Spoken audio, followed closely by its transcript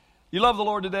You love the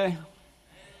Lord today?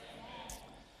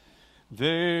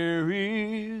 There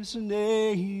is a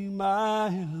name I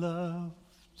love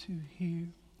to hear.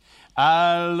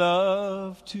 I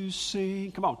love to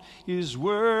sing. Come on. His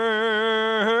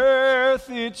worth,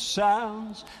 it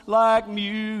sounds like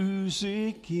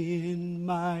music in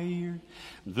my ear.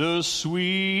 The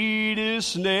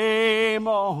sweetest name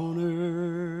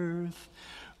on earth.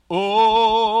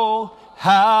 Oh,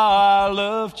 how I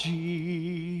love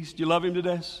Jesus. Do you love him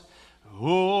today?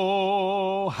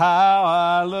 Oh, how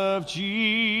I love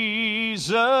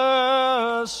Jesus.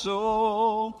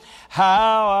 Oh,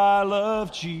 how I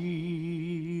love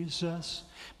Jesus.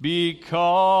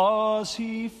 Because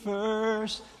he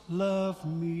first loved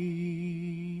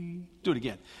me. Do it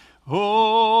again.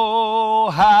 Oh,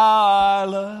 how I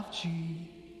love Jesus.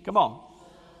 Come on.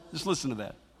 Just listen to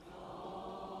that.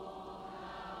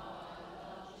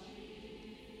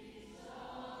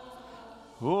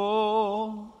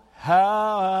 Oh,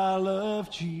 how I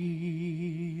love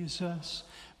Jesus,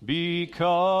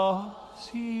 because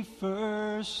he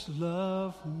first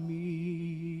loved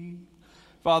me.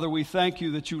 Father, we thank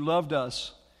you that you loved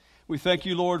us. We thank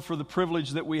you, Lord, for the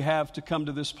privilege that we have to come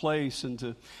to this place and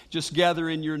to just gather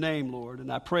in your name, Lord.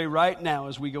 And I pray right now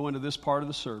as we go into this part of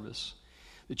the service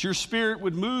that your Spirit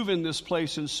would move in this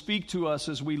place and speak to us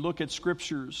as we look at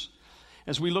scriptures,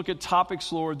 as we look at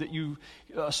topics, Lord, that you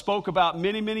spoke about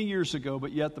many, many years ago,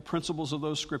 but yet the principles of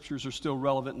those scriptures are still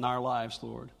relevant in our lives,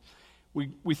 Lord.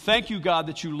 We thank you, God,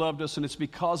 that you loved us, and it's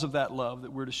because of that love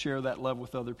that we're to share that love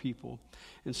with other people.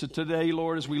 And so today,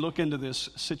 Lord, as we look into this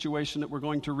situation that we're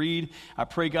going to read, I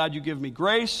pray, God, you give me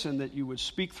grace and that you would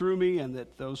speak through me and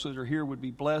that those that are here would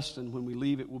be blessed, and when we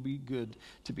leave, it will be good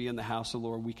to be in the house of the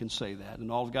Lord. We can say that.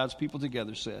 And all of God's people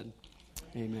together said,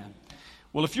 amen.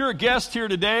 Well, if you're a guest here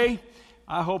today,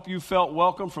 I hope you felt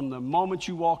welcome from the moment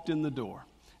you walked in the door.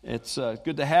 It's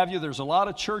good to have you. There's a lot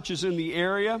of churches in the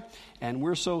area, and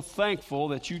we're so thankful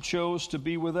that you chose to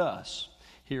be with us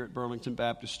here at Burlington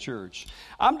Baptist Church.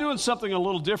 I'm doing something a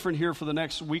little different here for the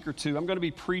next week or two. I'm going to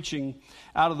be preaching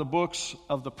out of the books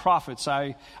of the prophets.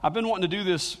 I've been wanting to do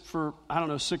this for,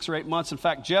 6 or 8 months. In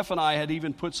fact, Jeff and I had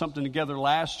even put something together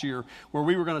last year where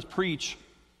we were going to preach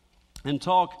and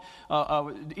talk,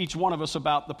 each one of us,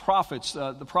 about the prophets.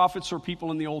 The prophets are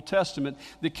people in the Old Testament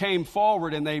that came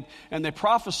forward and they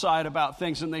prophesied about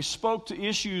things, and they spoke to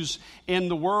issues in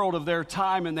the world of their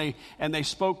time, and they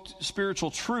spoke spiritual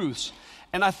truths.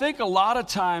 And I think a lot of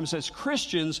times as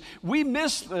Christians, we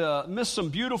miss some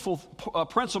beautiful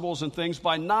principles and things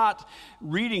by not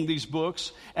reading these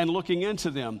books and looking into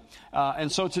them.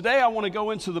 And so today I want to go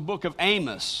into the book of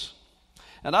Amos.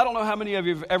 And I don't know how many of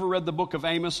you have ever read the book of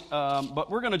Amos, but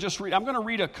we're going to just read. I'm going to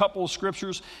read a couple of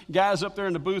scriptures. Guys up there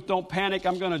in the booth, don't panic.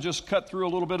 I'm going to just cut through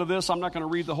a little bit of this. I'm not going to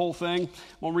read the whole thing.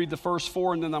 I'm going to read the first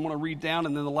 4, and then I'm going to read down,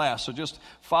 and then the last. So just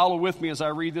follow with me as I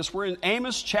read this. We're in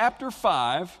Amos chapter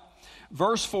 5,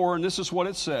 verse 4, and this is what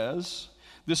it says.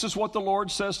 This is what the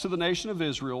Lord says to the nation of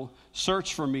Israel: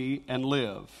 search for me and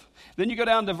live. Then you go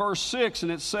down to verse 6,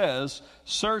 and it says,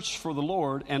 search for the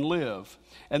Lord and live.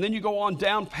 And then you go on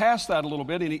down past that a little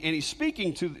bit, and he's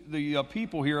speaking to the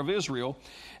people here of Israel.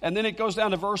 And then it goes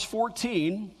down to verse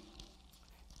 14,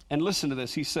 and listen to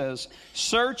this. He says,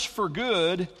 search for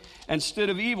good instead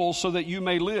of evil so that you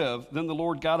may live. Then the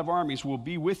Lord God of armies will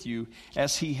be with you,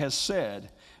 as he has said.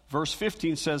 Verse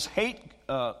 15 says, hate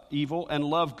evil and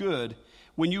love good.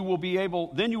 Then you will be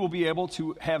able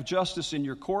to have justice in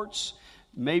your courts.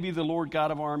 Maybe the Lord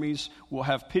God of armies will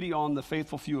have pity on the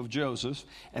faithful few of Joseph.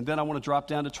 And then I want to drop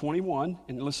down to 21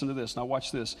 and listen to this. Now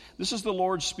watch this. This is the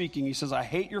Lord speaking. He says, I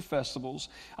hate your festivals.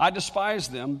 I despise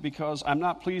them because I'm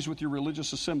not pleased with your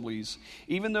religious assemblies.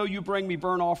 Even though you bring me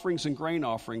burnt offerings and grain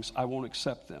offerings, I won't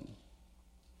accept them.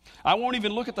 I won't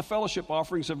even look at the fellowship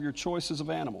offerings of your choices of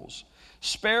animals.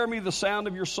 Spare me the sound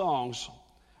of your songs.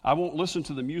 I won't listen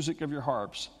to the music of your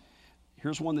harps.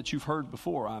 Here's one that you've heard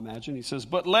before, I imagine. He says,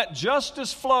 but let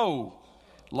justice flow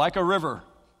like a river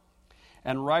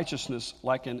and righteousness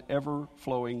like an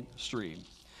ever-flowing stream.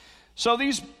 So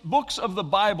these books of the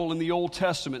Bible in the Old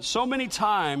Testament, so many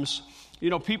times,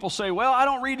 people say, well, I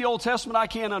don't read the Old Testament, I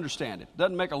can't understand it.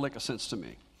 Doesn't make a lick of sense to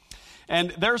me.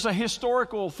 And there's a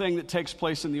historical thing that takes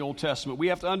place in the Old Testament. We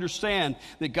have to understand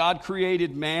that God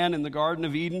created man in the Garden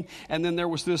of Eden, and then there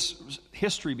was this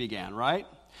history began, right?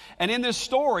 And in this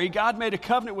story, God made a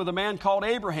covenant with a man called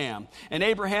Abraham. And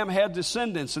Abraham had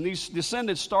descendants, and these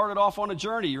descendants started off on a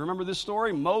journey. You remember this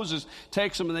story? Moses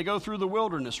takes them, and they go through the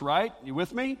wilderness, right? You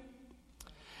with me?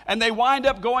 And they wind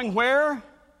up going where?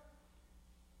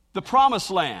 The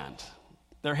Promised Land.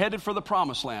 They're headed for the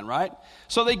promised land, right?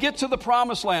 So they get to the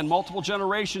promised land. Multiple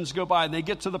generations go by, and they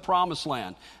get to the promised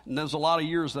land. And there's a lot of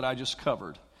years that I just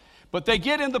covered. But they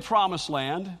get in the promised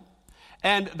land,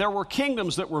 and there were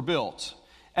kingdoms that were built.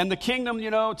 And the kingdom,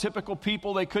 typical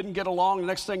people, they couldn't get along. The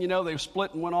next thing you know, they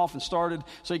split and went off and started.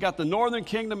 So you got the northern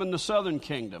kingdom and the southern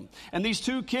kingdom. And these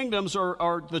two kingdoms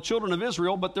are the children of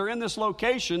Israel, but they're in this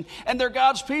location, and they're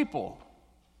God's people.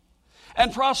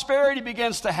 And prosperity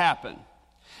begins to happen.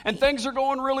 And things are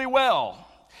going really well.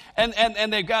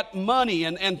 And they've got money,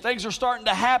 and things are starting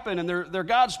to happen, and they're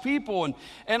God's people.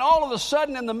 And all of a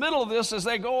sudden, in the middle of this, as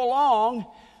they go along,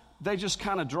 they just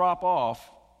kind of drop off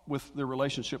with their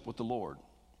relationship with the Lord.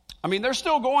 I mean, they're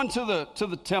still going to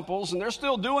the temples, and they're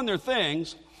still doing their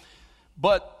things,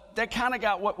 but they kind of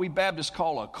got what we Baptists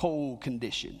call a cold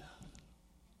condition.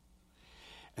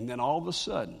 And then all of a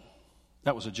sudden,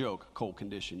 that was a joke, cold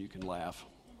condition, you can laugh.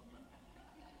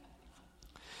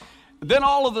 Then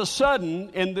all of a sudden,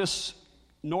 in this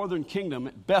northern kingdom,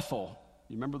 Bethel,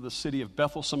 you remember the city of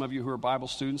Bethel? Some of you who are Bible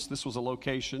students, this was a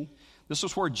location. This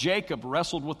was where Jacob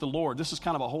wrestled with the Lord. This is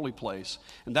kind of a holy place.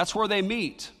 And that's where they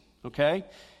meet, okay?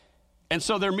 And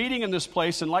so they're meeting in this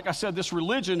place, and like I said, this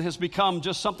religion has become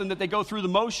just something that they go through the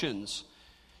motions.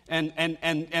 And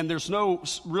there's no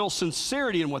real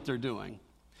sincerity in what they're doing.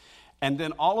 And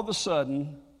then all of a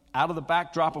sudden, out of the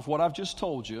backdrop of what I've just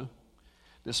told you,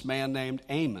 this man named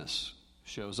Amos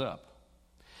shows up.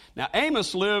 Now,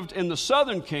 Amos lived in the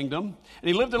southern kingdom, and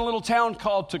he lived in a little town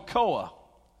called Tekoa.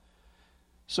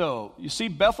 So, you see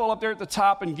Bethel up there at the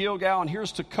top in Gilgal, and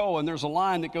here's Tekoa, and there's a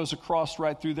line that goes across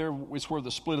right through there. It's where the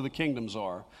split of the kingdoms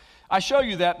are. I show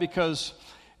you that because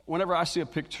whenever I see a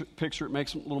picture, it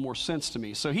makes a little more sense to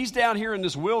me. So, he's down here in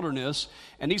this wilderness,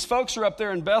 and these folks are up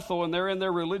there in Bethel, and they're in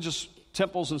their religious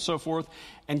temples and so forth,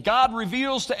 and God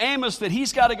reveals to Amos that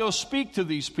he's got to go speak to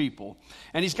these people,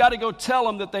 and he's got to go tell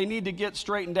them that they need to get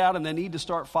straightened out and they need to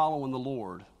start following the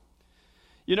Lord.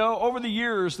 Over the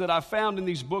years that I've found in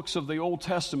these books of the Old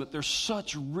Testament, there's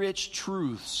such rich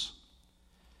truths.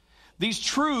 These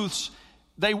truths,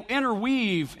 they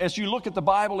interweave as you look at the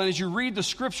Bible and as you read the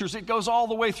scriptures. It goes all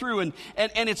the way through, and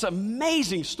it's an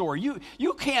amazing story.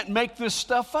 You can't make this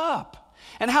stuff up.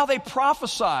 And how they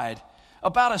prophesied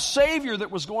about a Savior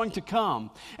that was going to come.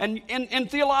 And in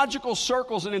theological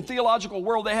circles and in theological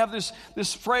world, they have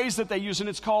this phrase that they use, and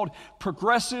it's called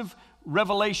progressive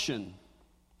revelation.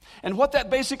 And what that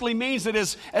basically means that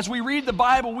is, as we read the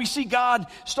Bible, we see God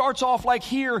starts off like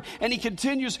here, and he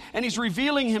continues, and he's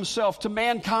revealing himself to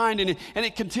mankind, and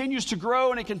it continues to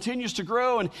grow, and it continues to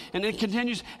grow, and it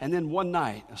continues, and then one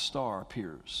night a star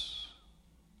appears.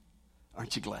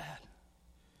 Aren't you glad?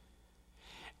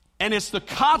 And it's the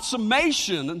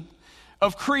consummation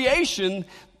of creation.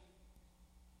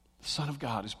 The Son of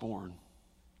God is born.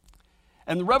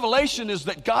 And the revelation is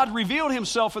that God revealed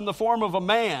himself in the form of a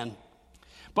man.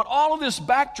 But all of this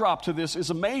backdrop to this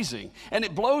is amazing. And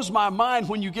it blows my mind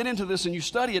when you get into this and you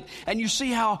study it and you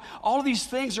see how all of these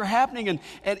things are happening,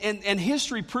 and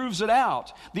history proves it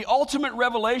out. The ultimate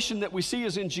revelation that we see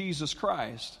is in Jesus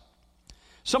Christ.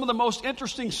 Some of the most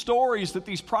interesting stories that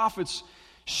these prophets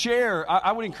share,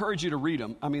 I would encourage you to read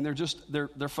them. I mean,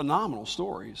 they're phenomenal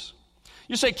stories.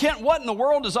 You say, Kent, what in the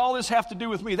world does all this have to do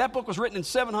with me? That book was written in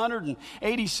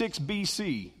 786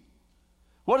 BC.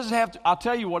 What does it have to, I'll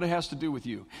tell you what it has to do with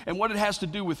you and what it has to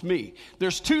do with me.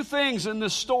 There's two things in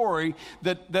this story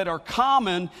that are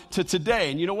common to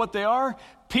today. And you know what they are?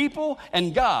 People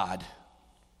and God.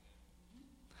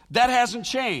 That hasn't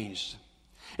changed.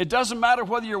 It doesn't matter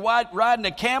whether you're riding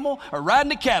a camel or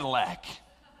riding a Cadillac.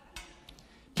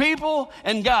 People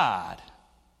and God.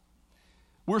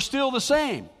 We're still the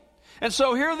same. And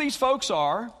so here these folks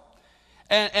are,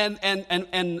 and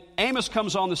Amos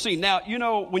comes on the scene. Now,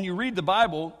 when you read the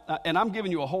Bible, and I'm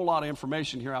giving you a whole lot of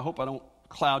information here, I hope I don't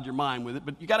cloud your mind with it,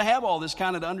 but you got to have all this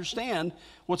kind of to understand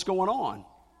what's going on.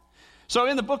 So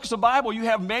in the books of the Bible, you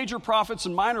have major prophets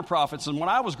and minor prophets. And when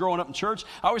I was growing up in church,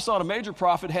 I always thought a major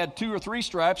prophet had 2 or 3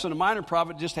 stripes and a minor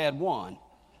prophet just had 1.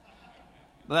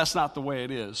 But that's not the way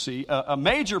it is. See, a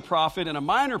major prophet and a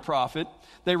minor prophet,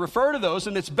 they refer to those,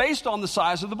 and it's based on the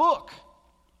size of the book.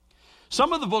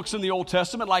 Some of the books in the Old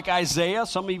Testament, like Isaiah,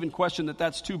 some even question that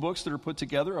that's 2 books that are put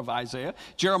together of Isaiah.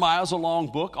 Jeremiah's a long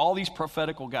book, all these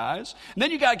prophetical guys. And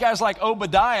then you got guys like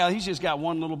Obadiah, he's just got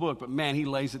one little book, but man, he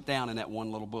lays it down in that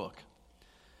one little book.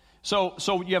 So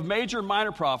you have major and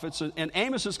minor prophets, and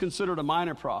Amos is considered a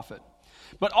minor prophet.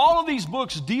 But all of these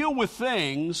books deal with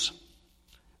things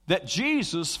that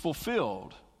Jesus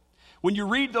fulfilled. When you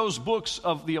read those books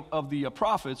of the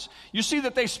prophets, you see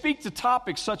that they speak to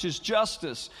topics such as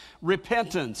justice,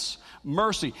 repentance,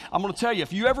 mercy. I'm going to tell you,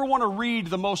 if you ever want to read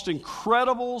the most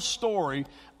incredible story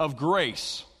of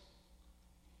grace,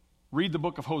 read the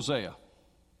book of Hosea.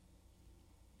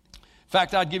 In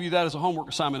fact, I'd give you that as a homework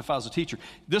assignment if I was a teacher.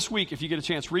 This week, if you get a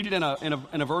chance, read it in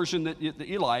a version that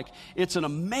you like. It's an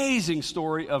amazing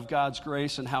story of God's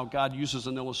grace and how God uses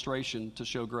an illustration to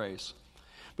show grace.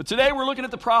 But today we're looking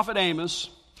at the prophet Amos,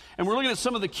 and we're looking at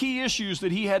some of the key issues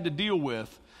that he had to deal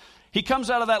with. He comes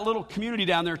out of that little community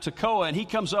down there, Tekoa, and he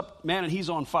comes up, man, and he's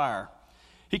on fire.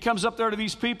 He comes up there to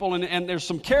these people, and there's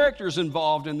some characters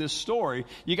involved in this story.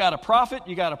 You got a prophet,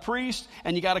 you got a priest,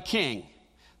 and you got a king.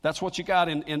 That's what you got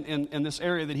in this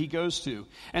area that he goes to.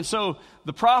 And so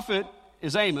the prophet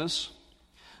is Amos.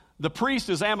 The priest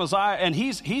is Amaziah, and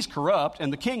he's corrupt,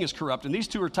 and the king is corrupt, and these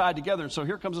two are tied together. And so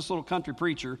here comes this little country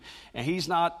preacher, and he's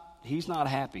not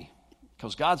happy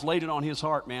because God's laid it on his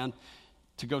heart, man,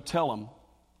 to go tell him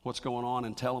what's going on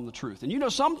and tell him the truth. And you know,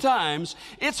 sometimes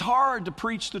it's hard to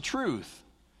preach the truth.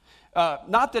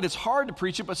 Not that it's hard to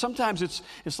preach it, but sometimes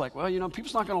it's like, well, you know,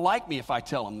 people's not going to like me if I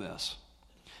tell them this.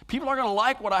 People aren't going to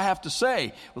like what I have to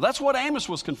say. Well, that's what Amos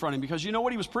was confronting, because you know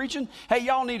what he was preaching? Hey,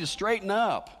 y'all need to straighten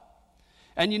up.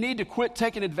 And you need to quit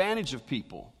taking advantage of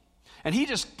people. And he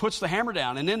just puts the hammer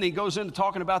down, and then he goes into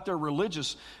talking about their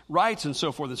religious rights and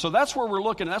so forth. And so that's where we're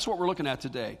looking, and that's what we're looking at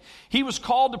today. He was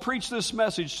called to preach this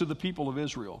message to the people of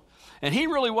Israel. And he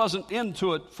really wasn't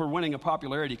into it for winning a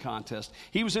popularity contest.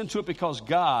 He was into it because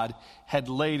God had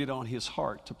laid it on his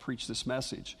heart to preach this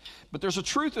message. But there's a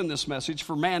truth in this message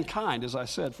for mankind, as I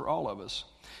said, for all of us.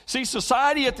 See,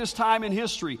 society at this time in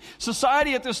history,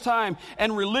 society at this time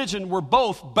and religion were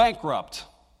both bankrupt.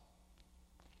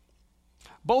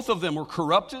 Both of them were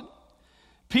corrupted.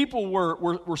 People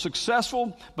were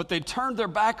successful, but they turned their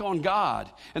back on God.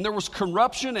 And there was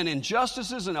corruption and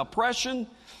injustices and oppression.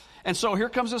 And so here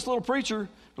comes this little preacher,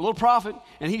 the little prophet,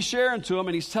 and he's sharing to them,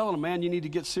 and he's telling them, man, you need to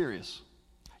get serious.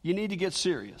 You need to get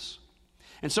serious.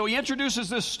 And so he introduces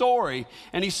this story,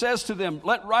 and he says to them,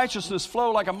 let righteousness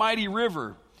flow like a mighty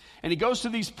river. And he goes to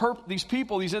these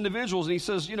people, these individuals, and he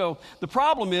says, you know, the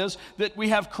problem is that we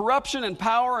have corruption and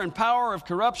power of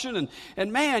corruption.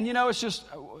 And man, you know, it's just,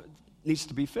 it needs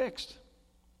to be fixed.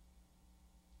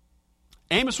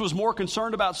 Amos was more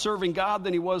concerned about serving God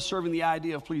than he was serving the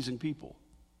idea of pleasing people.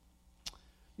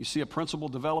 You see a principle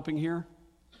developing here?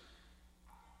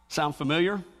 Sound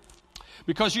familiar?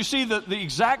 Because you see the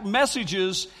exact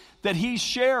messages that he's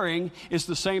sharing is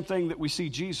the same thing that we see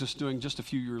Jesus doing just a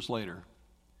few years later.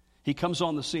 He comes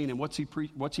on the scene, and what's he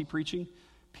preaching?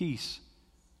 Peace,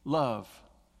 love,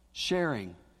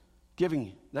 sharing,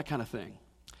 giving, that kind of thing.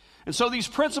 And so these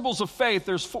principles of faith,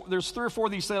 there's 3 or 4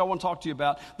 of these that I want to talk to you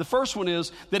about. The first one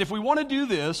is that if we want to do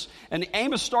this, and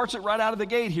Amos starts it right out of the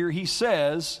gate here, he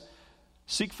says,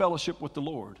 seek fellowship with the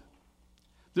Lord.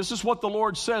 This is what the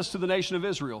Lord says to the nation of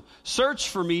Israel. Search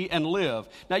for me and live.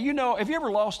 Now, you know, have you ever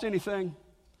lost anything?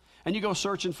 And you go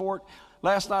searching for it?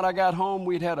 Last night I got home,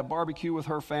 we'd had a barbecue with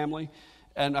her family,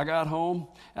 and I got home,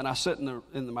 and I sat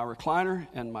in my recliner,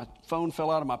 and my phone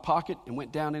fell out of my pocket and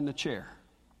went down in the chair.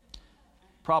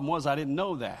 Problem was, I didn't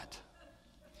know that.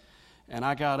 And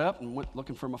I got up and went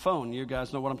looking for my phone. You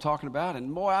guys know what I'm talking about.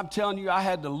 And boy, I'm telling you, I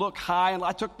had to look high, and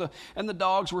and the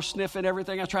dogs were sniffing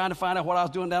everything. I was trying to find out what I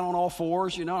was doing down on all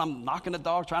fours, you know, and I'm knocking the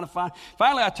dog, trying to find.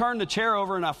 Finally, I turned the chair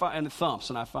over, and it thumps,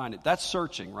 and I find it. That's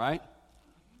searching, right?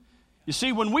 You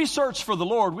see, when we search for the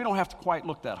Lord, we don't have to quite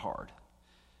look that hard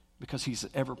because he's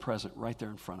ever present right there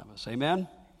in front of us. Amen?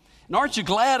 And aren't you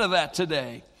glad of that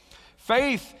today?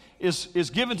 Faith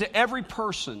is given to every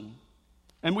person,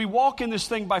 and we walk in this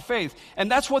thing by faith. And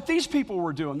that's what these people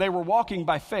were doing. They were walking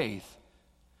by faith.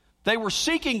 They were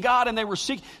seeking God, and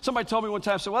somebody told me one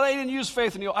time, said, well, they didn't use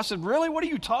faith. And I said, really? What are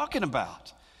you talking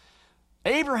about?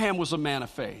 Abraham was a man of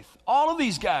faith. All of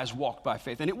these guys walked by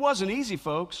faith, and it wasn't easy,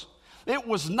 folks. It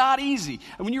was not easy.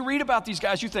 And when you read about these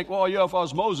guys, you think, well, yeah, if I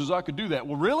was Moses, I could do that.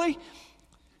 Well, really?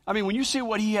 I mean, when you see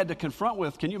what he had to confront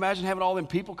with, can you imagine having all them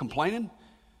people complaining?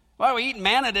 Well, we eating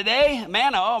manna today?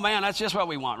 Manna, oh man, that's just what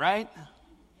we want, right?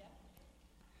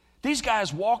 These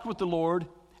guys walked with the Lord,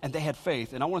 and they had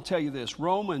faith. And I want to tell you this,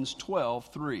 Romans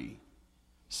 12:3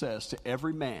 says, to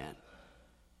every man,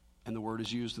 and the word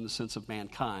is used in the sense of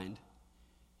mankind,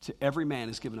 to every man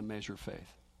is given a measure of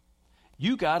faith.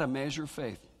 You got a measure of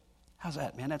faith. How's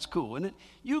that, man? That's cool, isn't it?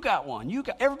 You got one.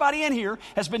 Everybody in here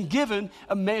has been given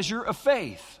a measure of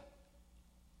faith,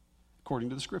 according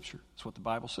to the Scripture. That's what the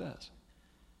Bible says.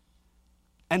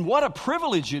 And what a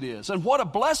privilege it is, and what a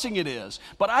blessing it is.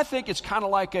 But I think it's kind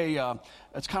of like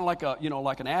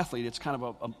like an athlete. It's kind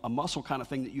of a muscle kind of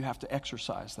thing that you have to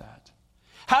exercise that.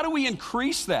 How do we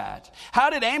increase that? How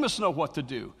did Amos know what to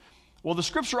do? Well, the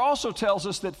scripture also tells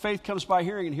us that faith comes by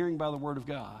hearing, and hearing by the word of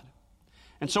God.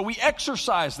 And so we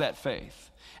exercise that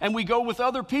faith, and we go with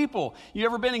other people. You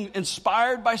ever been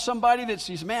inspired by somebody that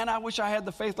says, man, I wish I had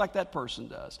the faith like that person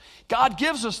does? God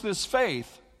gives us this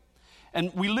faith.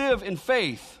 And we live in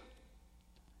faith,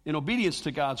 in obedience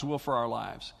to God's will for our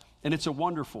lives. And it's a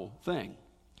wonderful thing.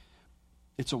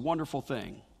 It's a wonderful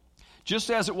thing.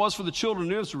 Just as it was for the children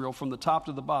of Israel, from the top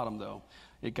to the bottom, though,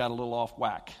 it got a little off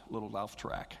whack, a little off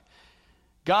track.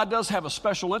 God does have a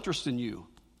special interest in you.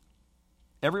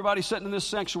 Everybody sitting in this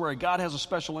sanctuary, God has a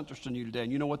special interest in you today.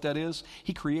 And you know what that is?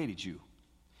 He created you.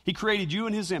 He created you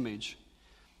in His image.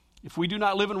 If we do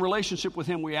not live in relationship with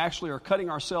Him, we actually are cutting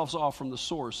ourselves off from the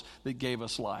source that gave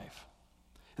us life.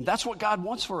 And that's what God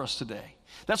wants for us today.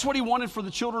 That's what He wanted for the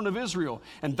children of Israel.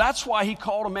 And that's why He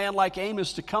called a man like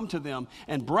Amos to come to them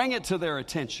and bring it to their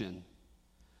attention.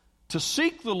 To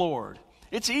seek the Lord.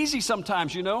 It's easy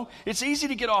sometimes, you know. It's easy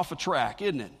to get off a track,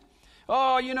 isn't it?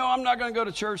 Oh, you know, I'm not going to go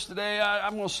to church today.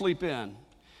 I'm going to sleep in.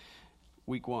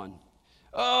 Week 1.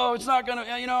 Oh, it's not going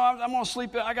to, you know, I'm going to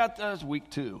sleep in. I got week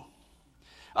 2.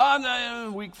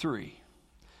 Week 3.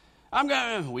 I'm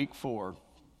going week 4.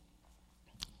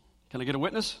 Can I get a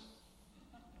witness?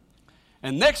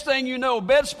 And next thing you know,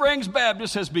 Bed Springs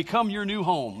Baptist has become your new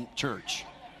home church.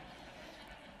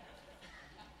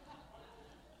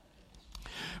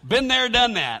 Been there,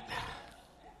 done that.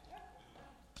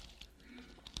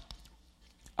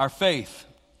 Our faith.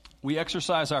 We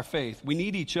exercise our faith. We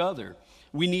need each other.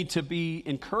 We need to be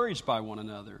encouraged by one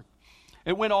another.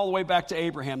 It went all the way back to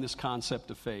Abraham, this concept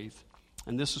of faith.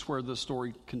 And this is where the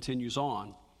story continues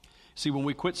on. See, when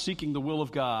we quit seeking the will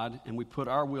of God and we put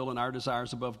our will and our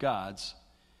desires above God's,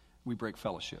 we break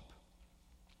fellowship.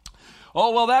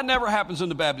 Oh, well, that never happens in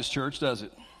the Baptist church, does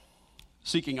it?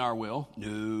 Seeking our will?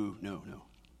 No.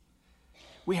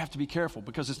 We have to be careful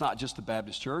because it's not just the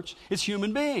Baptist church. It's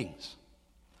human beings.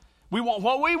 We want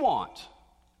what we want,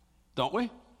 don't we?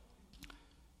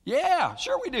 Yeah,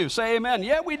 sure we do. Say amen.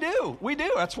 Yeah, we do. We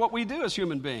do. That's what we do as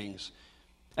human beings.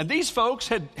 And these folks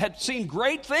had seen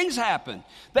great things happen.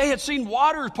 They had seen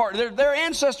waters part. Their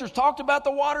ancestors talked about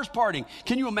the waters parting.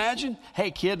 Can you imagine?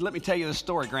 Hey, kid, let me tell you this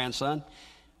story, grandson.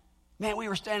 Man, we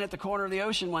were standing at the corner of the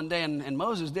ocean one day, and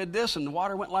Moses did this, and the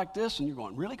water went like this. And you're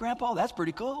going, really, Grandpa? That's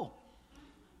pretty cool.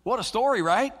 What a story,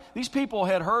 right? These people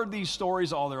had heard these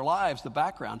stories all their lives, the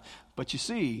background. But you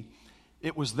see,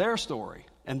 it was their story.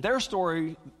 And their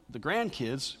story, the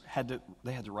grandkids,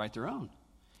 they had to write their own.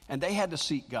 And they had to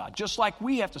seek God, just like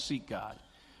we have to seek God.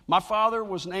 My father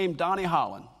was named Donnie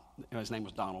Holland. His name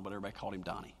was Donald, but everybody called him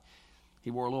Donnie.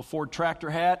 He wore a little Ford tractor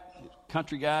hat,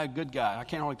 country guy, good guy. I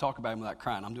can't really talk about him without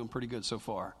crying. I'm doing pretty good so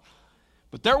far.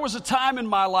 But there was a time in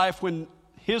my life when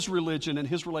his religion and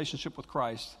his relationship with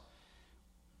Christ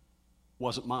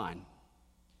wasn't mine.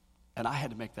 And I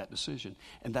had to make that decision.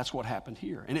 And that's what happened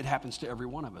here. And it happens to every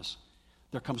one of us.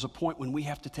 There comes a point when we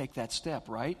have to take that step,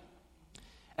 right?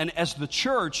 And as the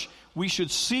church, we should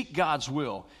seek God's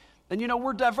will. And you know,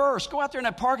 we're diverse. Go out there in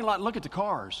that parking lot and look at the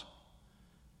cars.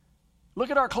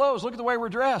 Look at our clothes. Look at the way we're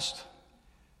dressed.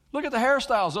 Look at the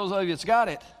hairstyles, those of you that's got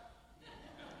it.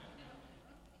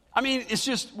 I mean, it's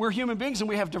just, we're human beings and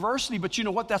we have diversity, but you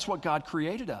know what? That's what God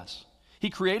created us. He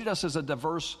created us as a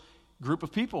diverse group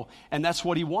of people, and that's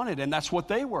what He wanted, and that's what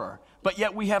they were. But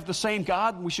yet we have the same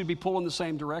God, and we should be pulling the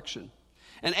same direction.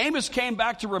 And Amos came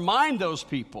back to remind those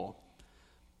people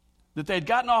that they'd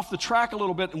gotten off the track a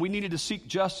little bit, and we needed to seek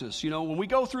justice. You know, when we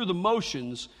go through the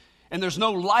motions, and there's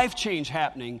no life change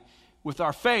happening with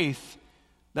our faith,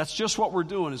 that's just what we're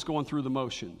doing, is going through the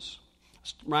motions.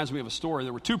 It reminds me of a story.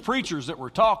 There were two preachers that were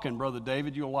talking, Brother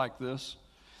David, you'll like this.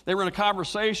 They were in a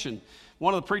conversation.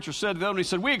 One of the preachers said to them, he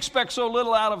said, we expect so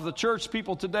little out of the church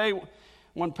people today.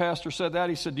 One pastor said that.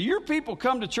 He said, do your people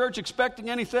come to church expecting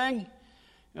anything?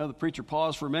 You know, the preacher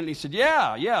paused for a minute. And he said,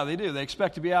 yeah, they do. They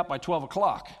expect to be out by 12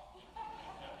 o'clock.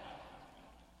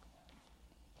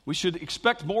 We should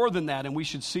expect more than that, and we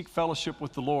should seek fellowship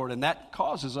with the Lord, and that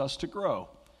causes us to grow.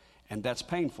 And that's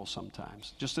painful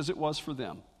sometimes, just as it was for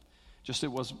them. Just as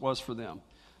it was for them.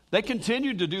 They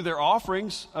continued to do their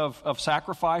offerings of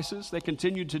sacrifices. They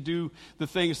continued to do the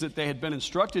things that they had been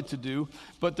instructed to do.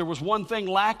 But there was one thing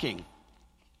lacking: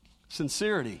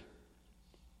 sincerity.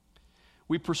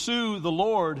 We pursue the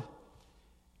Lord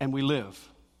and we live.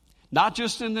 Not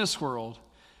just in this world,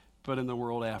 but in the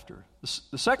world after.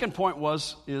 The second point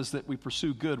is that we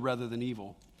pursue good rather than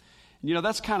evil. And you know,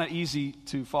 that's kind of easy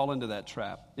to fall into that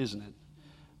trap, isn't it?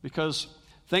 because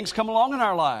things come along in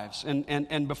our lives,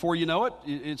 and before you know it,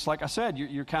 it's like I said,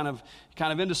 you're kind of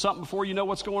into something before you know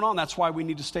what's going on. That's why we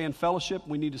need to stay in fellowship.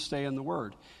 We need to stay in the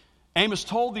Word. Amos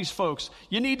told these folks,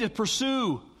 you need to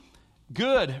pursue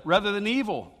good rather than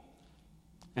evil,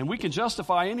 and we can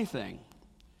justify anything.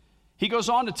 He goes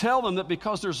on to tell them that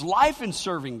because there's life in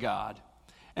serving God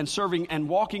and serving and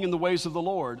walking in the ways of the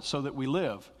Lord so that we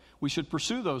live, we should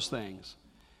pursue those things.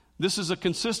 This is a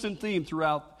consistent theme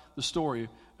throughout the story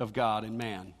of God and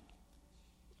man.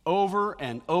 Over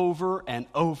and over and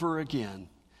over again,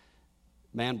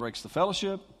 man breaks the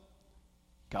fellowship,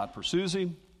 God pursues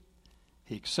him,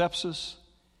 he accepts us,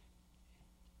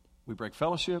 we break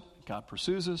fellowship, God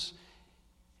pursues us,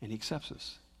 and he accepts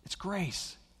us. It's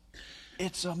grace.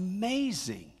 It's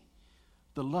amazing,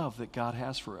 the love that God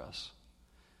has for us.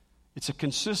 It's a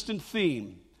consistent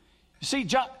theme. You see,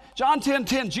 John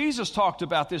 10:10, Jesus talked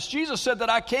about this. Jesus said that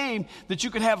I came that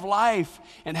you could have life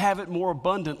and have it more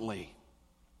abundantly.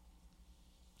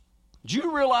 Do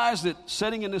you realize that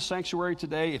sitting in this sanctuary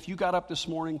today, if you got up this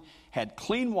morning, had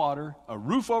clean water, a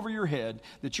roof over your head,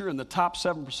 that you're in the top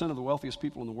 7% of the wealthiest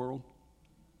people in the world?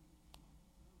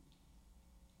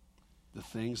 The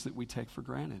things that we take for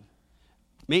granted.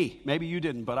 Me, maybe you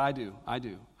didn't, but I do. I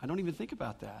don't even think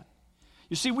about that.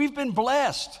 You see, we've been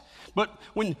blessed. But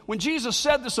when Jesus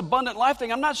said this abundant life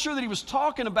thing, I'm not sure that he was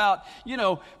talking about,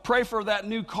 pray for that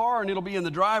new car and it'll be in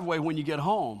the driveway when you get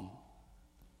home.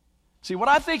 See, what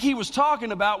I think he was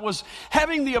talking about was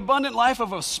having the abundant life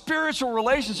of a spiritual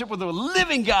relationship with a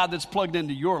living God that's plugged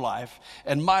into your life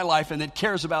and my life and that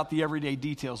cares about the everyday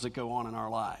details that go on in our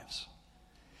lives.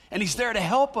 And he's there to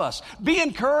help us. Be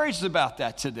encouraged about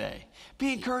that today.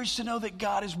 Be encouraged to know that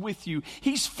God is with you.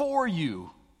 He's for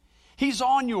you. He's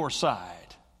on your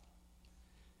side.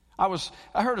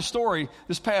 I heard a story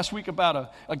this past week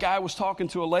about a guy was talking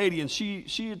to a lady, and she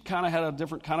had a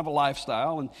different kind of a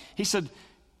lifestyle. And he said,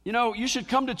 you should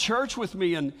come to church with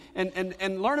me and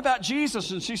learn about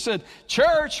Jesus. And she said,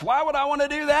 church? Why would I want to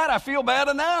do that? I feel bad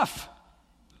enough.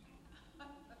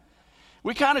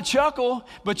 We kind of chuckle,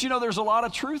 but there's a lot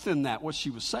of truth in that, what she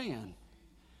was saying.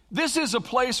 This is a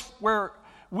place where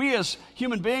we as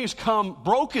human beings come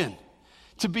broken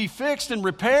to be fixed and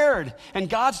repaired. And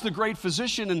God's the great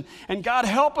physician. And God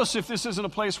help us if this isn't a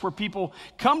place where people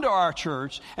come to our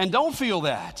church and don't feel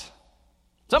that.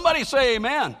 Somebody say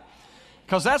amen.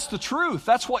 Because that's the truth.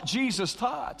 That's what Jesus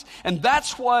taught. And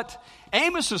that's what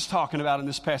Amos is talking about in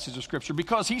this passage of Scripture.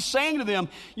 Because he's saying to them,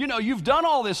 you've done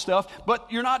all this stuff, but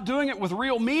you're not doing it with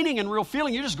real meaning and real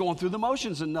feeling. You're just going through the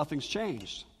motions and nothing's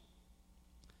changed.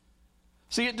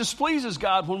 See, it displeases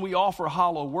God when we offer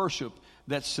hollow worship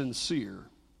that's sincere.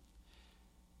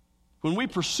 When we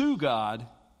pursue God,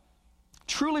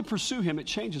 truly pursue Him, it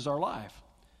changes our life.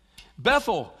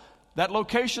 Bethel, that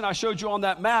location I showed you on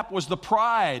that map, was the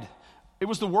pride. It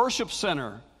was the worship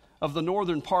center of the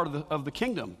northern part of the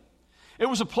kingdom. It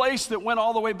was a place that went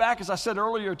all the way back, as I said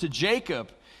earlier, to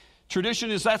Jacob. Tradition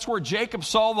is that's where Jacob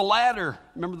saw the ladder.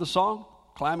 Remember the song?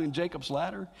 Climbing Jacob's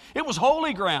ladder? It was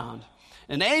holy ground.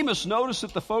 And Amos noticed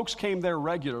that the folks came there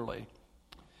regularly.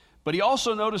 But he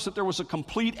also noticed that there was a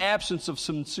complete absence of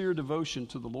sincere devotion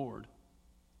to the Lord.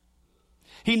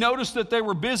 He noticed that they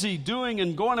were busy doing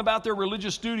and going about their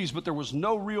religious duties, but there was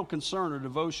no real concern or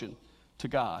devotion to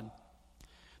God.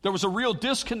 There was a real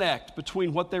disconnect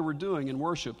between what they were doing in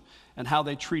worship and how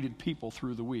they treated people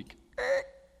through the week.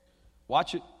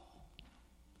 Watch it.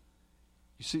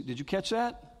 You see, did you catch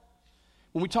that?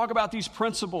 When we talk about these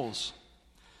principles,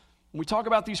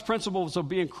 of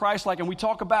being Christ-like, and we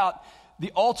talk about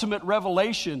the ultimate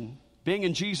revelation being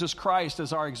in Jesus Christ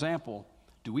as our example,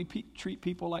 do we treat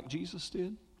people like Jesus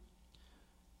did?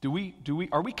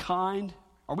 Are we kind?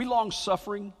 Are we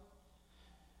long-suffering?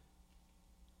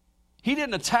 He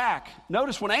didn't attack.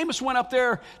 Notice when Amos went up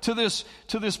there to this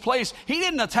place, he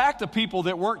didn't attack the people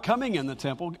that weren't coming in the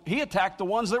temple. He attacked the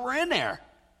ones that were in there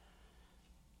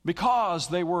because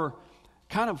they were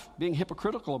kind of being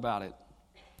hypocritical about it.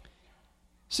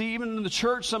 See, even in the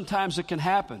church, sometimes it can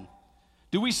happen.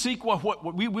 Do we seek what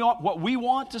we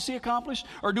want to see accomplished,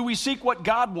 or do we seek what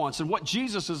God wants and what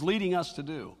Jesus is leading us to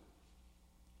do?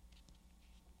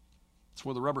 That's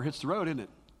where the rubber hits the road, isn't it?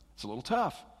 It's a little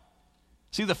tough.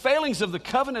 See, the failings of the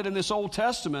covenant in this Old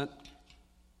Testament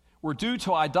were due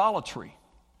to idolatry.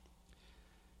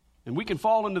 And we can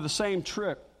fall into the same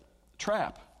trap.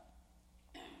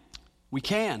 We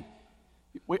can.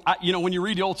 When you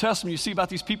read the Old Testament, you see about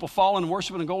these people falling and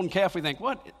worshiping a golden calf, we think,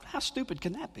 what? How stupid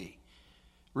can that be?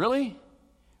 Really?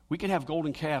 We can have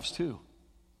golden calves too.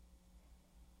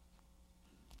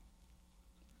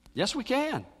 Yes, we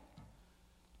can.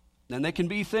 And they can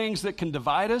be things that can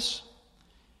divide us.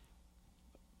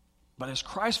 But as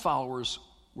Christ followers,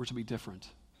 we're to be different.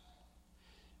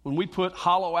 When we put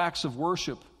hollow acts of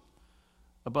worship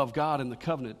above God and the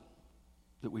covenant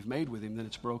that we've made with him, then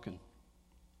it's broken.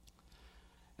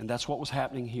 And that's what was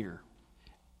happening here.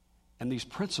 And these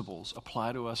principles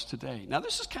apply to us today. Now,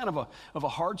 this is kind of a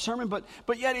hard sermon, but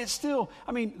yet it's still,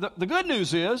 I mean, the good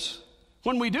news is,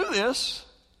 when we do this,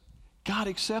 God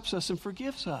accepts us and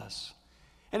forgives us.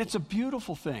 And it's a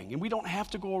beautiful thing. And we don't have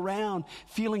to go around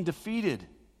feeling defeated.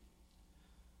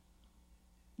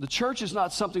 The church is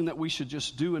not something that we should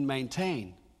just do and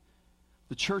maintain.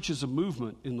 The church is a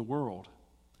movement in the world.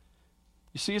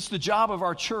 You see, it's the job of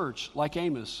our church, like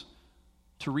Amos,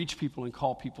 to reach people and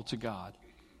call people to God.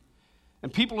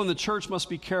 And people in the church must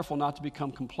be careful not to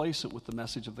become complacent with the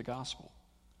message of the gospel.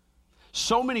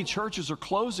 So many churches are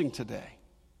closing today.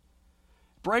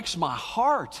 It breaks my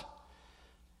heart.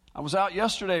 I was out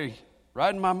yesterday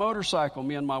riding my motorcycle,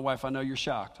 me and my wife. I know you're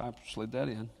shocked. I slid that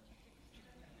in.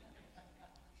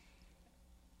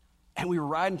 And we were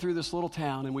riding through this little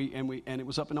town, and it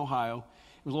was up in Ohio.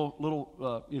 It was a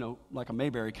little like a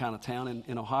Mayberry kind of town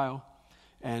in Ohio,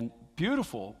 and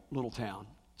beautiful little town.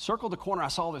 Circled the corner, I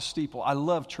saw this steeple. I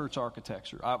love church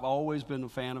architecture. I've always been a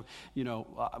fan of,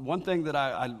 one thing that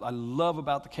I love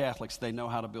about the Catholics, they know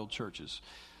how to build churches.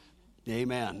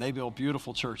 Amen. They build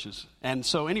beautiful churches. And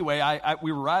so anyway,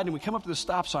 we were riding, and we come up to the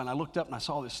stop sign. I looked up, and I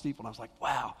saw this steeple, and I was like,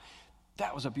 wow,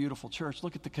 that was a beautiful church.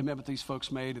 Look at the commitment these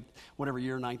folks made at whatever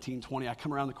year, 1920. I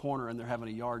come around the corner, and they're having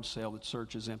a yard sale. The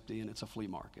church is empty, and it's a flea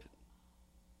market.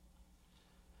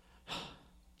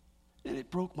 And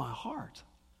it broke my heart.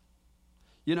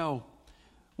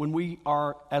 When we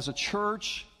are, as a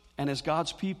church and as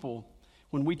God's people,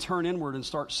 when we turn inward and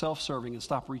start self-serving and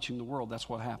stop reaching the world, that's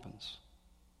what happens.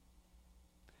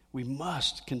 We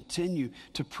must continue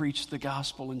to preach the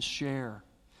gospel and share.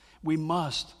 We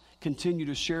must continue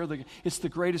to share it's the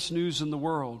greatest news in the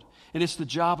world, and it's the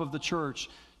job of the church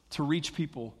to reach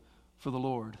people for the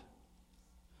Lord.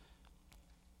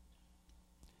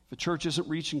 If the church isn't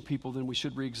reaching people, then we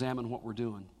should re-examine what we're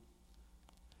doing.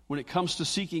 When it comes to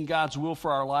seeking God's will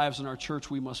for our lives and our church,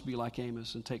 we must be like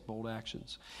Amos and take bold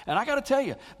actions. And I got to tell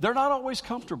you, they're not always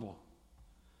comfortable.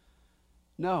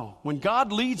 No, when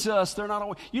God leads us, they're not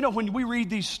always. When we read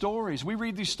these stories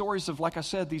of, like I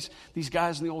said, these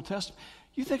guys in the Old Testament.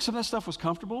 You think some of that stuff was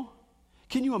comfortable?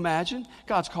 Can you imagine?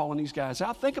 God's calling these guys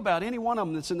out. Think about any one of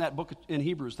them that's in that book in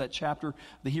Hebrews, that chapter,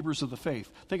 the Hebrews of the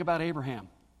faith. Think about Abraham.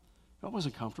 That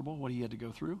wasn't comfortable, what he had to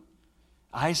go through.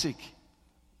 Isaac,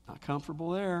 not comfortable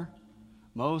there.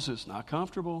 Moses, not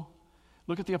comfortable.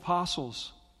 Look at the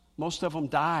apostles. Most of them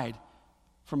died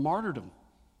from martyrdom.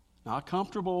 Not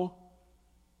comfortable.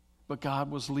 But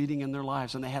God was leading in their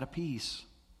lives, and they had a peace.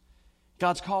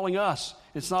 God's calling us.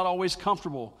 It's not always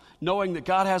comfortable. Knowing that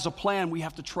God has a plan, we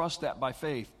have to trust that by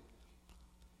faith.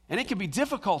 And it can be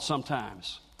difficult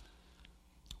sometimes.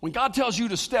 When God tells you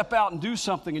to step out and do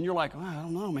something, and you're like, I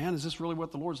don't know, man, is this really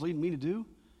what the Lord's leading me to do?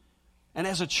 And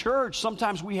as a church,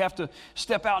 sometimes we have to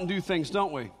step out and do things,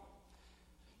 don't we?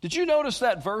 Did you notice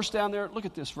that verse down there? Look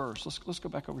at this verse. Let's go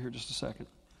back over here just a second.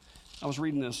 I was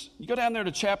reading this. You go down there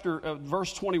to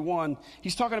verse 21.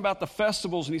 He's talking about the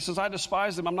festivals, and he says, I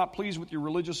despise them. I'm not pleased with your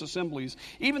religious assemblies.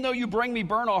 Even though you bring me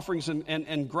burnt offerings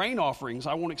and grain offerings,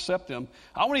 I won't accept them.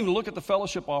 I won't even look at the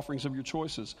fellowship offerings of your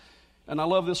choices. And I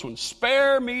love this one.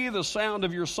 Spare me the sound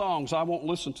of your songs. I won't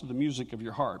listen to the music of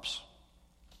your harps.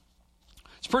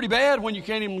 It's pretty bad when you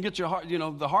can't even get your harp,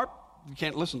 the harp. You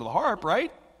can't listen to the harp,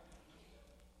 right?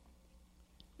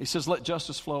 He says, let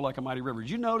justice flow like a mighty river. Did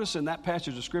you notice in that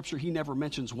passage of Scripture, he never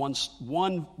mentions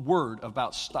one word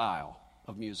about style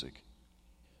of music?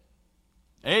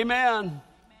 Amen.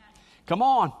 Come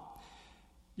on.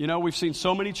 We've seen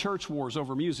so many church wars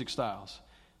over music styles.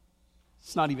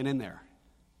 It's not even in there.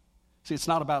 See, it's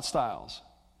not about styles.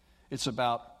 It's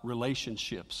about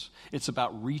relationships. It's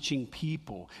about reaching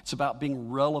people. It's about being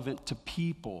relevant to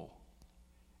people.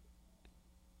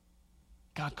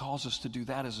 God calls us to do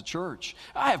that as a church.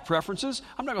 I have preferences.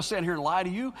 I'm not going to stand here and lie to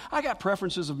you. I got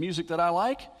preferences of music that I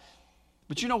like.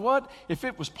 But you know what? If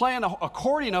it was playing an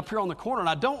accordion up here on the corner, and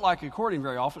I don't like accordion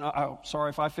very often, I'm sorry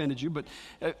if I offended you, but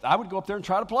I would go up there and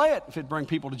try to play it if it'd bring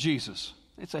people to Jesus.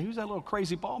 They'd say, who's that little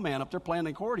crazy ball man up there playing the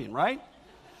accordion, right?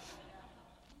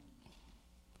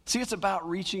 See, it's about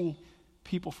reaching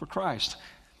people for Christ.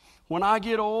 When I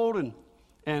get old and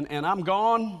I'm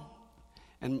gone,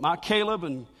 and my Caleb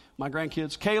and my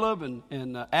grandkids, Caleb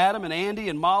and Adam and Andy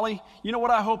and Molly, you know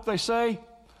what I hope they say?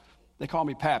 They call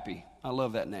me Pappy. I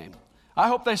love that name. I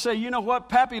hope they say, you know what?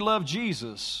 Pappy loved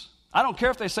Jesus. I don't care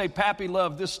if they say Pappy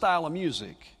loved this style of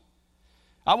music.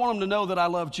 I want them to know that I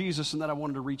love Jesus and that I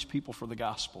wanted to reach people for the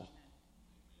gospel.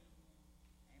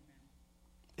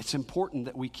 It's important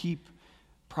that we keep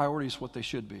priorities what they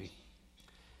should be.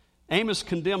 Amos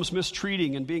condemns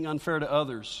mistreating and being unfair to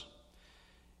others.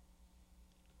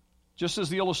 Just as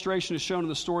the illustration is shown in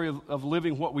the story of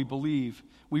living what we believe,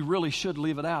 we really should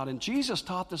leave it out. And Jesus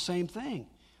taught the same thing.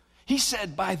 He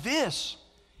said, by this,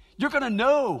 you're going to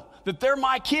know that they're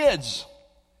my kids.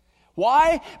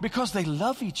 Why? Because they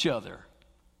love each other.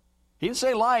 He didn't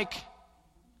say like.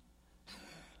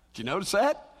 Did you notice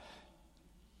that?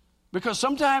 Because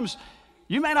sometimes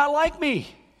you may not like me,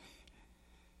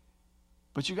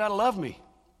 but you got to love me,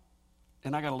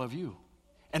 and I got to love you.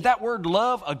 And that word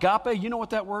love, agape, you know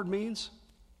what that word means?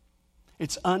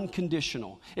 It's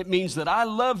unconditional. It means that I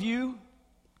love you,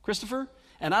 Christopher,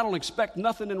 and I don't expect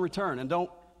nothing in return and don't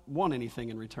want anything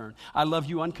in return. I love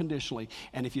you unconditionally.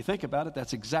 And if you think about it,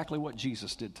 that's exactly what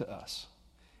Jesus did to us.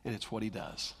 And it's what he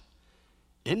does.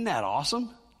 Isn't that awesome?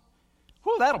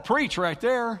 Well, that'll preach right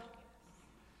there.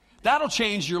 That'll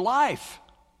change your life.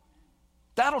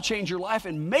 That'll change your life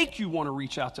and make you want to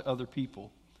reach out to other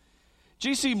people.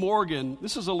 G.C. Morgan,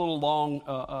 this is a little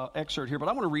long excerpt here, but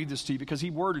I want to read this to you because he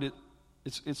worded it.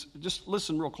 It's just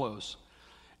listen real close.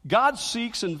 God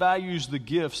seeks and values the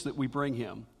gifts that we bring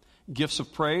him. Gifts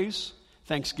of praise,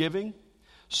 thanksgiving,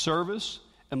 service,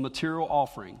 and material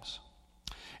offerings.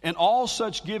 And all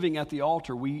such giving at the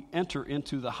altar, we enter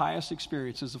into the highest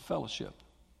experiences of fellowship.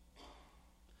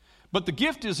 But the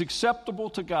gift is acceptable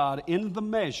to God in the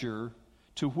measure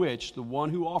to which the one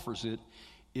who offers it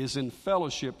is in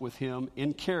fellowship with him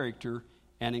in character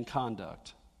and in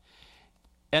conduct.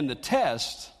 And the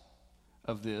test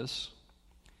of this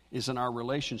is in our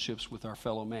relationships with our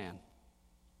fellow man.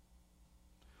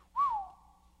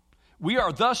 We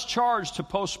are thus charged to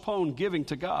postpone giving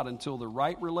to God until the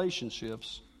right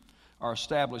relationships are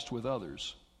established with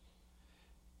others.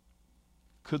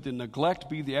 Could the neglect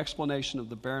be the explanation of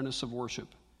the barrenness of worship?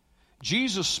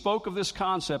 Jesus spoke of this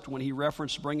concept when he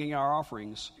referenced bringing our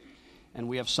offerings, and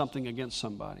we have something against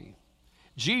somebody.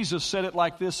 Jesus said it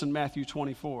like this in Matthew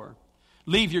 24.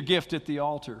 Leave your gift at the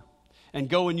altar and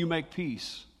go and you make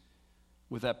peace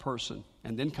with that person,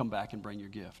 and then come back and bring your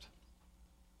gift.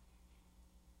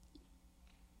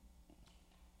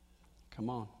 Come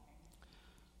on.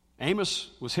 Amos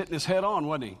was hitting his head on,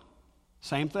 wasn't he?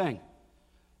 Same thing.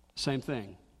 Same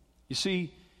thing. You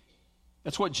see,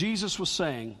 that's what Jesus was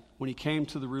saying when he came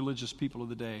to the religious people of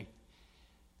the day.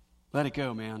 Let it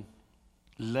go, man.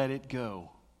 Let it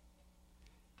go.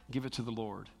 Give it to the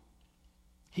Lord.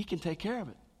 He can take care of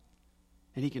it.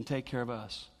 And he can take care of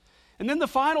us. And then the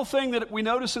final thing that we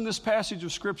notice in this passage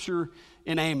of Scripture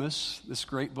in Amos, this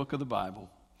great book of the Bible,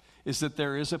 is that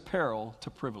there is a peril to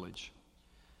privilege.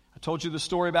 I told you the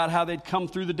story about how they'd come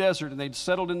through the desert and they'd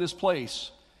settled in this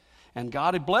place. And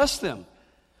God had blessed them.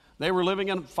 They were living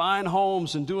in fine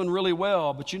homes and doing really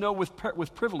well. But you know, with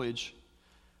privilege,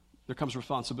 there comes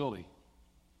responsibility.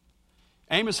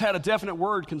 Amos had a definite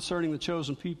word concerning the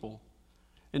chosen people.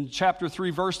 In chapter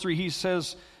 3, verse 3,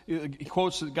 he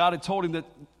quotes that God had told him that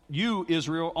you,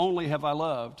 Israel, only have I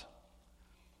loved.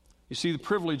 You see, the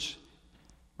privilege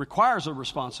requires a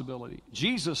responsibility.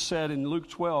 Jesus said in Luke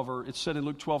 12, or it said in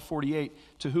Luke 12:48,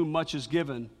 to whom much is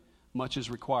given, much is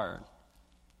required.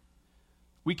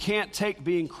 We can't take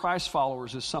being Christ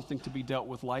followers as something to be dealt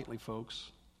with lightly,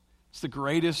 folks. It's the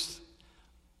greatest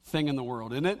thing in the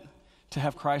world, isn't it? To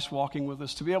have Christ walking with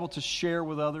us, to be able to share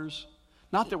with others.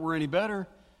 Not that we're any better.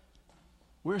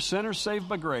 We're sinners saved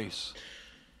by grace.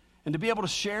 And to be able to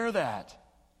share that.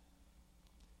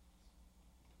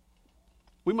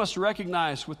 We must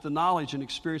recognize with the knowledge and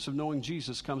experience of knowing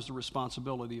Jesus comes the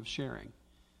responsibility of sharing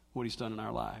what he's done in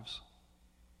our lives.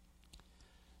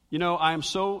 You know, I am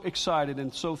so excited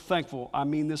and so thankful. I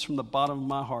mean this from the bottom of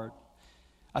my heart.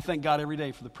 I thank God every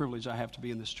day for the privilege I have to be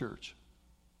in this church.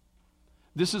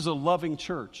 This is a loving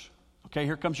church. Okay,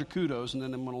 here comes your kudos, and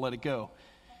then I'm going to let it go.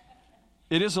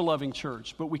 It is a loving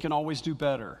church, but we can always do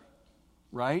better,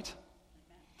 right?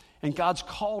 And God's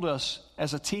called us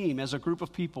as a team, as a group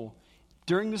of people,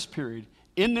 during this period,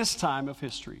 in this time of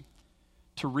history,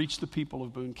 to reach the people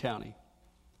of Boone County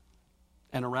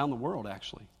and around the world,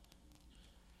 actually.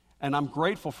 And I'm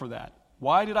grateful for that.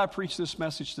 Why did I preach this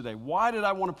message today? Why did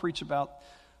I want to preach about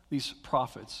these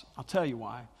prophets? I'll tell you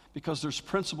why. Because there's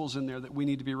principles in there that we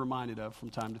need to be reminded of from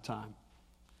time to time.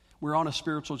 We're on a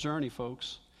spiritual journey,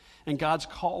 folks. And God's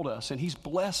called us, and he's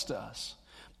blessed us.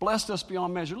 Blessed us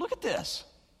beyond measure. Look at this.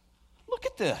 Look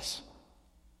at this.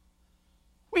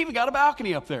 We even got a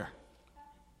balcony up there.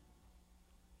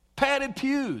 Padded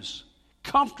pews.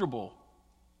 Comfortable.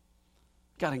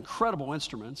 Got incredible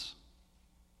instruments.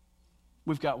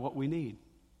 We've got what we need.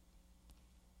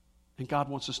 And God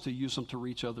wants us to use them to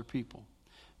reach other people.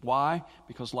 Why?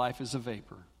 Because life is a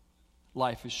vapor.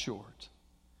 Life is short.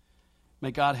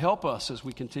 May God help us as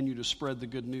we continue to spread the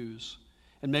good news.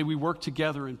 And may we work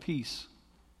together in peace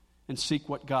and seek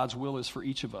what God's will is for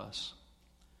each of us.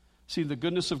 See, the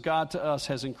goodness of God to us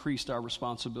has increased our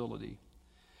responsibility.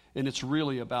 And it's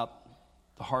really about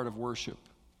the heart of worship.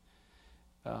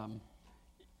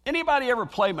 Anybody ever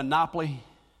play Monopoly?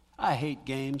 I hate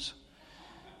games.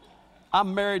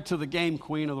 I'm married to the game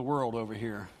queen of the world over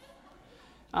here.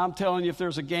 I'm telling you, if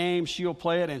there's a game, she'll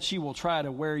play it, and she will try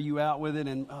to wear you out with it,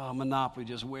 and Monopoly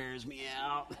just wears me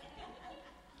out.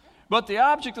 But the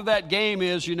object of that game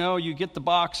is, you get the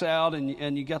box out,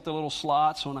 and you get the little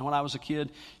slots. When I was a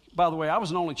kid, by the way, I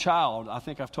was an only child. I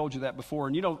think I've told you that before.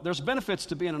 And, there's benefits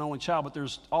to being an only child, but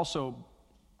there's also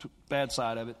a bad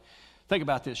side of it. Think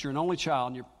about this. You're an only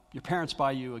child, and your parents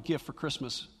buy you a gift for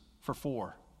Christmas for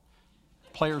 4.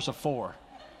 Players of 4.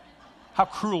 How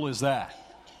cruel is that?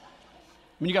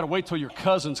 I mean, you got to wait till your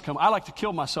cousins come. I like to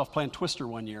kill myself playing Twister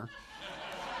one year.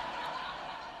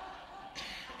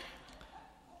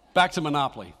 Back to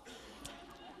Monopoly.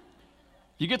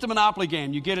 You get the Monopoly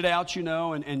game, you get it out,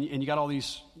 and you got all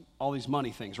these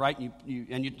money things, right?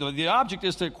 The object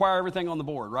is to acquire everything on the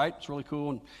board, right? It's really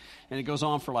cool, and it goes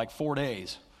on for like 4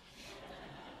 days.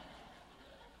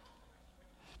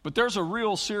 But there's a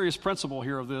real serious principle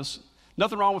here of this.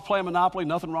 Nothing wrong with playing Monopoly,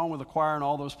 nothing wrong with acquiring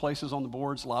all those places on the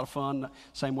boards. A lot of fun.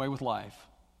 Same way with life.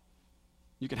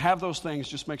 You can have those things,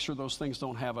 just make sure those things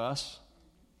don't have us,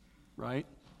 right?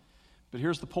 But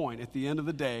here's the point. At the end of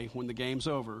the day, when the game's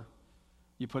over,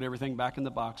 you put everything back in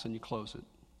the box and you close it.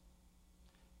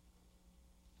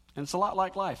 And it's a lot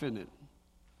like life, isn't it?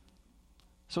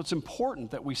 So it's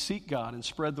important that we seek God and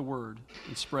spread the word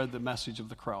and spread the message of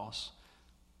the cross.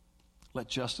 Let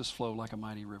justice flow like a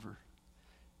mighty river.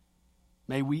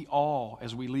 May we all,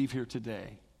 as we leave here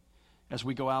today, as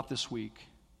we go out this week,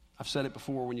 I've said it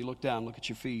before, when you look down, look at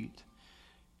your feet.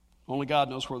 Only God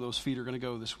knows where those feet are going to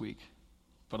go this week.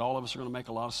 But all of us are going to make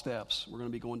a lot of steps. We're going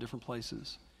to be going different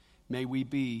places. May we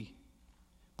be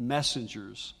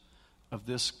messengers of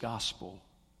this gospel.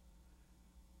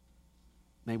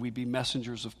 May we be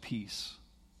messengers of peace.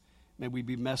 May we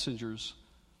be messengers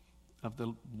of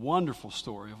the wonderful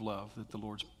story of love that the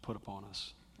Lord's put upon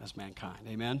us as mankind.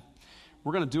 Amen?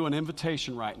 We're going to do an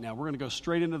invitation right now. We're going to go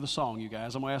straight into the song, you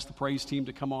guys. I'm going to ask the praise team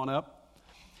to come on up.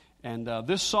 And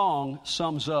this song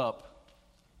sums up.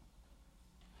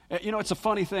 It's a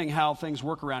funny thing how things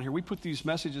work around here. We put these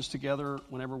messages together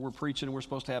whenever we're preaching, and we're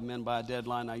supposed to have them in by a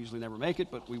deadline. I usually never make it,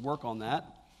 but we work on that.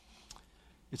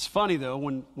 It's funny, though,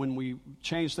 when we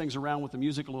change things around with the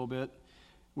music a little bit,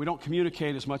 we don't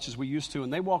communicate as much as we used to.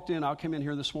 And they walked in. I came in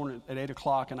here this morning at 8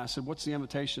 o'clock, and I said, "What's the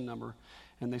invitation number?"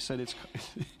 And they said,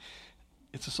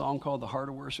 it's a song called The Heart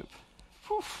of Worship.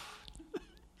 Whew.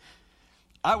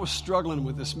 I was struggling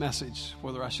with this message,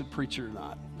 whether I should preach it or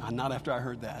not. Not after I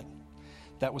heard that.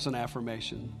 That was an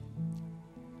affirmation.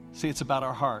 See, it's about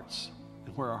our hearts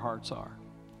and where our hearts are.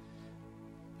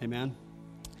 Amen?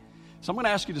 So I'm going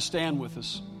to ask you to stand with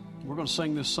us. We're going to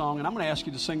sing this song, and I'm going to ask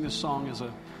you to sing this song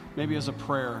maybe as a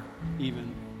prayer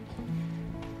even.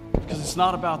 Because it's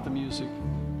not about the music.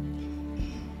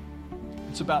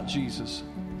 It's about Jesus.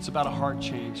 It's about a heart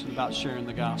change and about sharing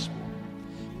the gospel.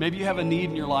 Maybe you have a need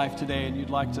in your life today and you'd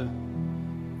like to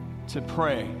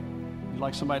pray. You'd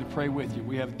like somebody to pray with you.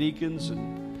 We have deacons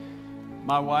and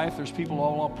my wife. There's people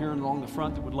all up here and along the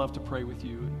front that would love to pray with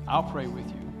you. I'll pray with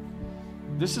you.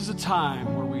 This is a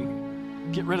time where we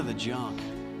get rid of the junk.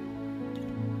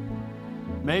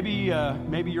 Maybe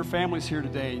your family's here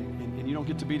today and you don't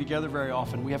get to be together very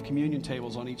often. We have communion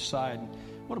tables on each side.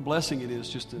 What a blessing it is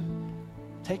just to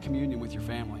take communion with your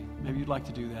family. Maybe you'd like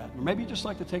to do that. Or maybe you'd just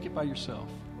like to take it by yourself.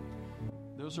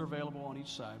 Those are available on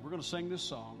each side. We're going to sing this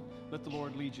song. Let the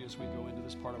Lord lead you as we go into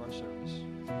this part of our service.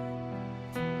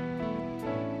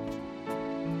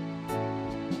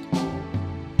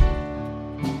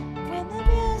 When the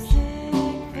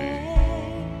music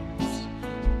fades,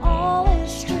 all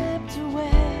is stripped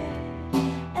away,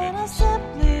 and I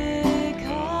simply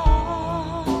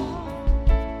call,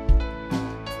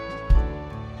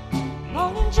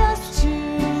 longing just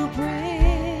to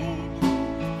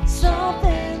bring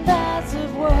something that's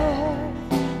of worth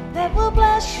that will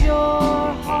bless your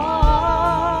heart.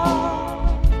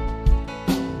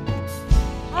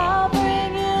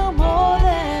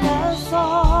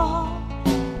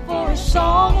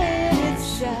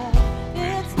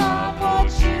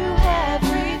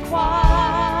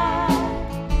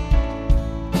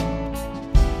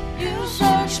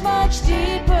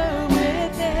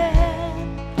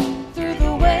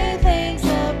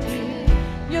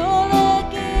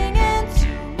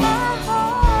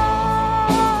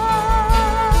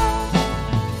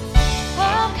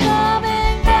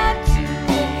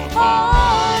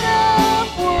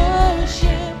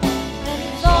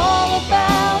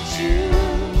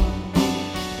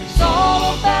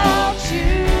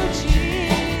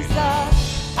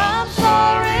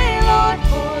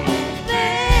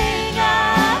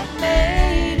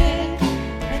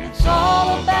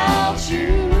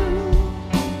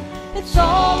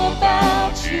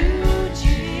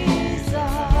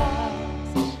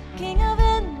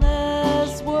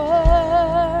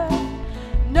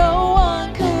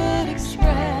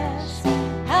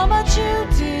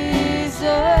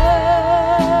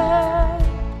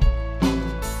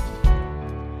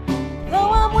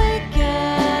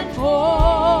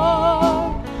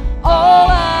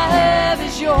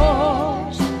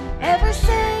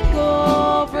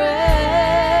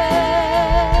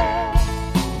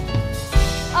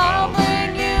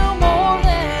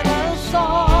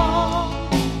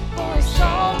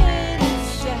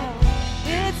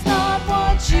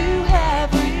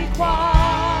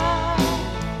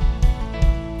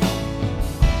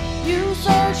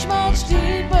 search much deeper.